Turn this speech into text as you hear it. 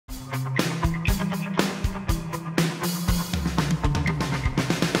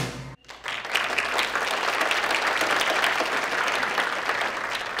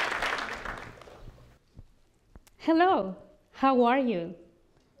how are you?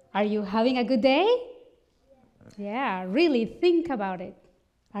 Are you having a good day? Yeah, really think about it.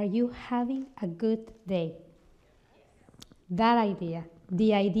 Are you having a good day? That idea,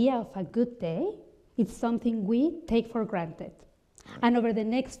 the idea of a good day, it's something we take for granted. And over the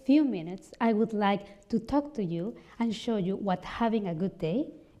next few minutes, I would like to talk to you and show you what having a good day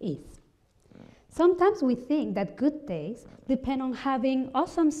is. Sometimes we think that good days depend on having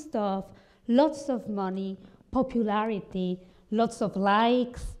awesome stuff, lots of money, popularity, lots of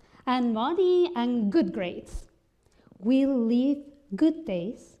likes, and money and good grades. We leave good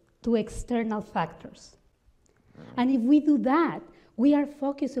days to external factors. And if we do that, we are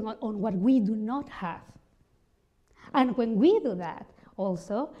focusing on what we do not have. And when we do that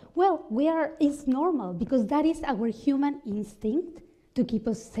also, well, it's normal because that is our human instinct to keep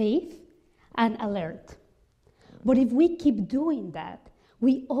us safe and alert. But if we keep doing that,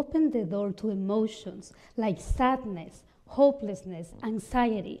 we open the door to emotions like sadness, hopelessness,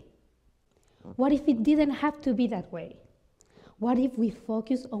 anxiety. What if it didn't have to be that way? What if we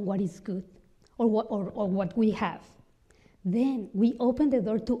focus on what is good or what we have? Then we open the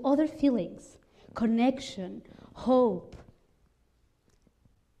door to other feelings, connection, hope.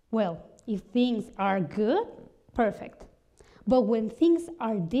 Well, if things are good, perfect. But when things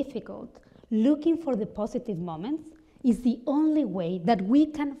are difficult, looking for the positive moments is the only way that we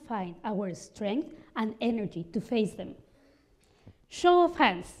can find our strength and energy to face them. Show of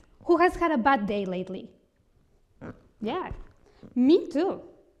hands, who has had a bad day lately? Yeah, me too,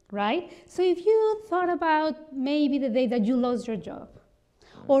 right? So if you thought about maybe the day that you lost your job,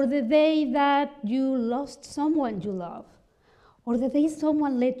 or the day that you lost someone you love, or the day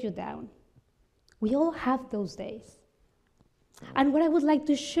someone let you down, we all have those days. And what I would like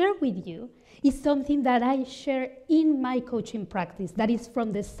to share with you is something that I share in my coaching practice that is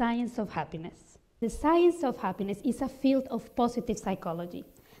from the science of happiness. The science of happiness is a field of positive psychology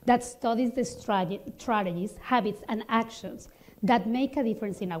that studies the strategies, habits, and actions that make a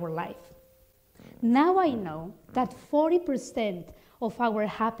difference in our life. Now I know that 40% of our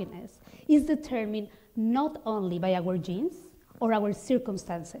happiness is determined not only by our genes or our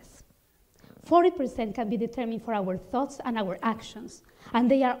circumstances. 40% can be determined for our thoughts and our actions, and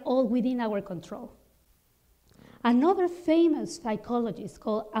they are all within our control. Another famous psychologist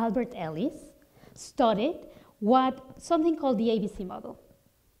called Albert Ellis studied something called the ABC model.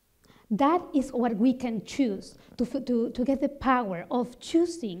 That is what we can choose to get the power of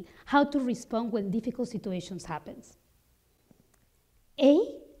choosing how to respond when difficult situations happen. A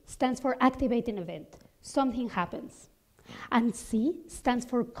stands for activating event, something happens. And C stands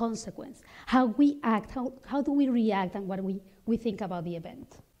for consequence, how we act, how do we react and what we think about the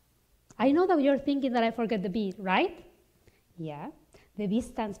event. I know that you're thinking that I forget the B, right? Yeah, the B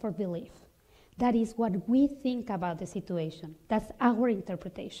stands for belief. That is what we think about the situation. That's our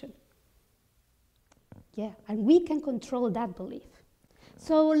interpretation. Yeah, and we can control that belief.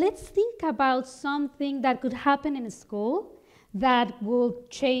 So let's think about something that could happen in school that will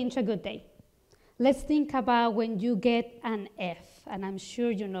change a good day. Let's think about when you get an F, and I'm sure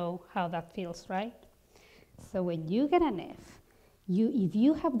you know how that feels, right? So when you get an F, if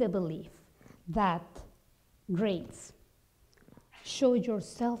you have the belief that grades show your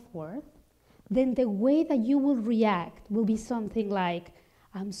self-worth, then the way that you will react will be something like,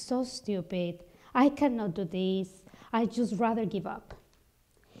 I'm so stupid, I cannot do this, I just rather give up.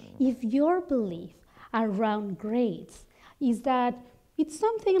 If your belief around grades is that it's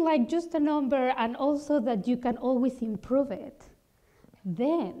something like just a number and also that you can always improve it,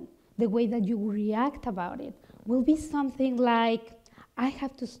 then the way that you react about it will be something like, I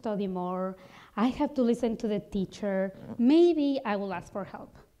have to study more, I have to listen to the teacher, maybe I will ask for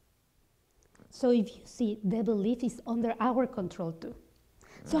help. So if you see, the belief is under our control too.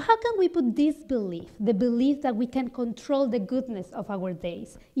 So how can we put this belief, the belief that we can control the goodness of our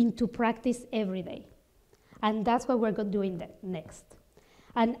days, into practice every day? And that's what we're going to do next.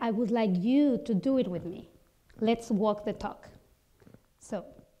 And I would like you to do it with me. Let's walk the talk. So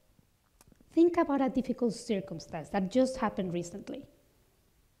think about a difficult circumstance that just happened recently.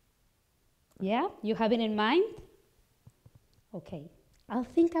 Yeah? You have it in mind? Okay. I'll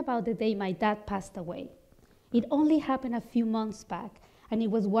think about the day my dad passed away. It only happened a few months back, and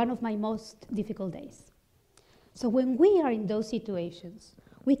it was one of my most difficult days. So when we are in those situations,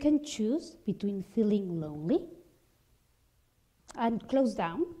 we can choose between feeling lonely and close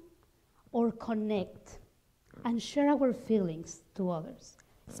down, or connect and share our feelings to others,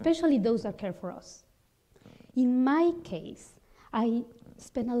 especially those that care for us. In my case, I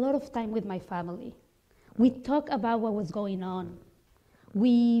spent a lot of time with my family. We talked about what was going on.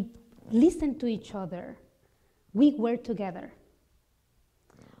 We listened to each other. We were together.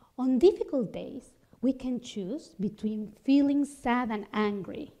 On difficult days, we can choose between feeling sad and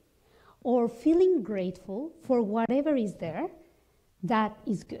angry or feeling grateful for whatever is there that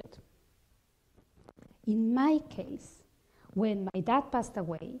is good. In my case, when my dad passed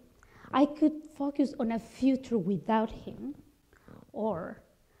away, I could focus on a future without him, or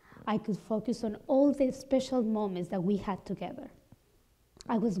I could focus on all the special moments that we had together.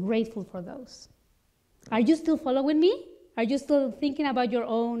 I was grateful for those. Are you still following me? Are you still thinking about your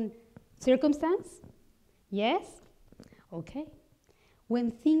own circumstance? Yes? Okay.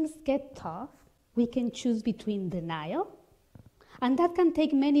 When things get tough, we can choose between denial, and that can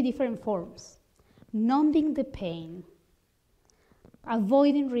take many different forms. Numbing the pain,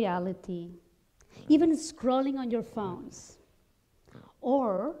 avoiding reality, even scrolling on your phones.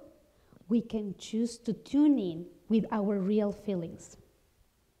 Or we can choose to tune in with our real feelings.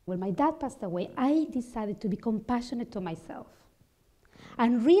 When my dad passed away, I decided to be compassionate to myself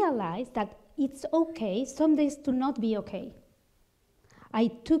and realize that it's okay some days to not be okay. I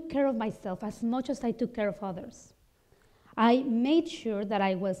took care of myself as much as I took care of others. I made sure that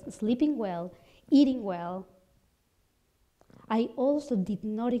I was sleeping well, eating well. I also did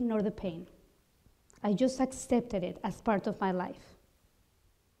not ignore the pain. I just accepted it as part of my life.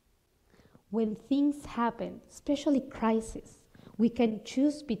 When things happen, especially crises, we can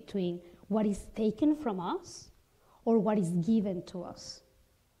choose between what is taken from us or what is given to us.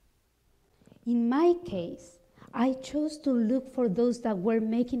 In my case, I chose to look for those that were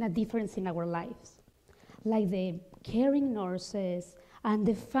making a difference in our lives, like the caring nurses and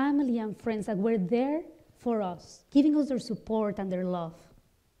the family and friends that were there for us, giving us their support and their love.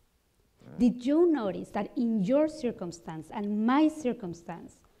 Did you notice that in your circumstance and my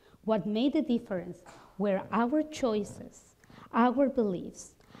circumstance, what made the difference were our choices, our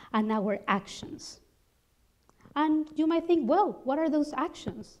beliefs, and our actions? And you might think, well, what are those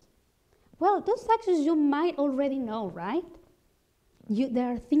actions? Well, those actions you might already know, right?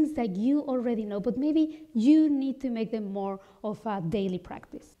 There are things that you already know, but maybe you need to make them more of a daily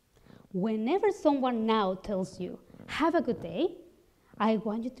practice. Whenever someone now tells you, have a good day, I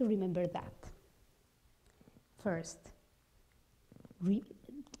want you to remember that. First,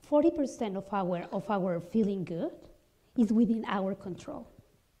 40% of our feeling good is within our control.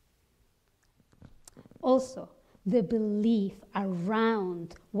 Also, the belief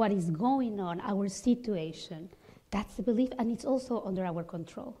around what is going on, our situation, that's the belief, and it's also under our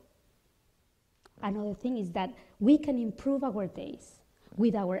control. Another thing is that we can improve our days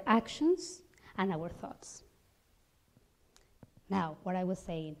with our actions and our thoughts. Now, what I was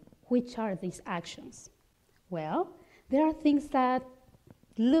saying, which are these actions? Well, there are things that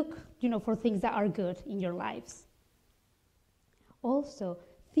look, for things that are good in your lives. Also,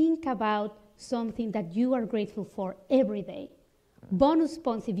 think about something that you are grateful for every day. Bonus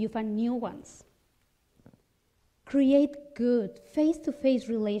points if you find new ones. Create good face-to-face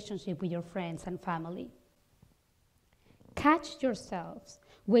relationship with your friends and family. Catch yourselves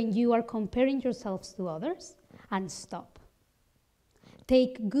when you are comparing yourselves to others and stop.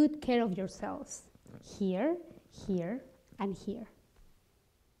 Take good care of yourselves here, here, and here.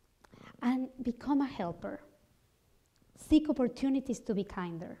 And become a helper. Seek opportunities to be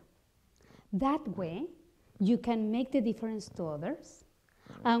kinder. That way, you can make the difference to others,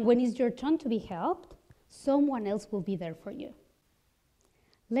 and when it's your turn to be helped, someone else will be there for you.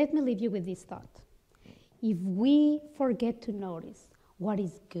 Let me leave you with this thought. If we forget to notice what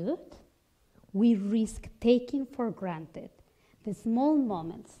is good, we risk taking for granted the small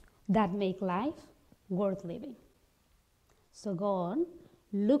moments that make life worth living. So go on,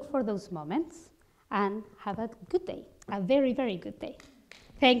 look for those moments, and have a good day, a very, very good day.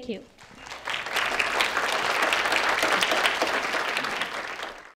 Thank you.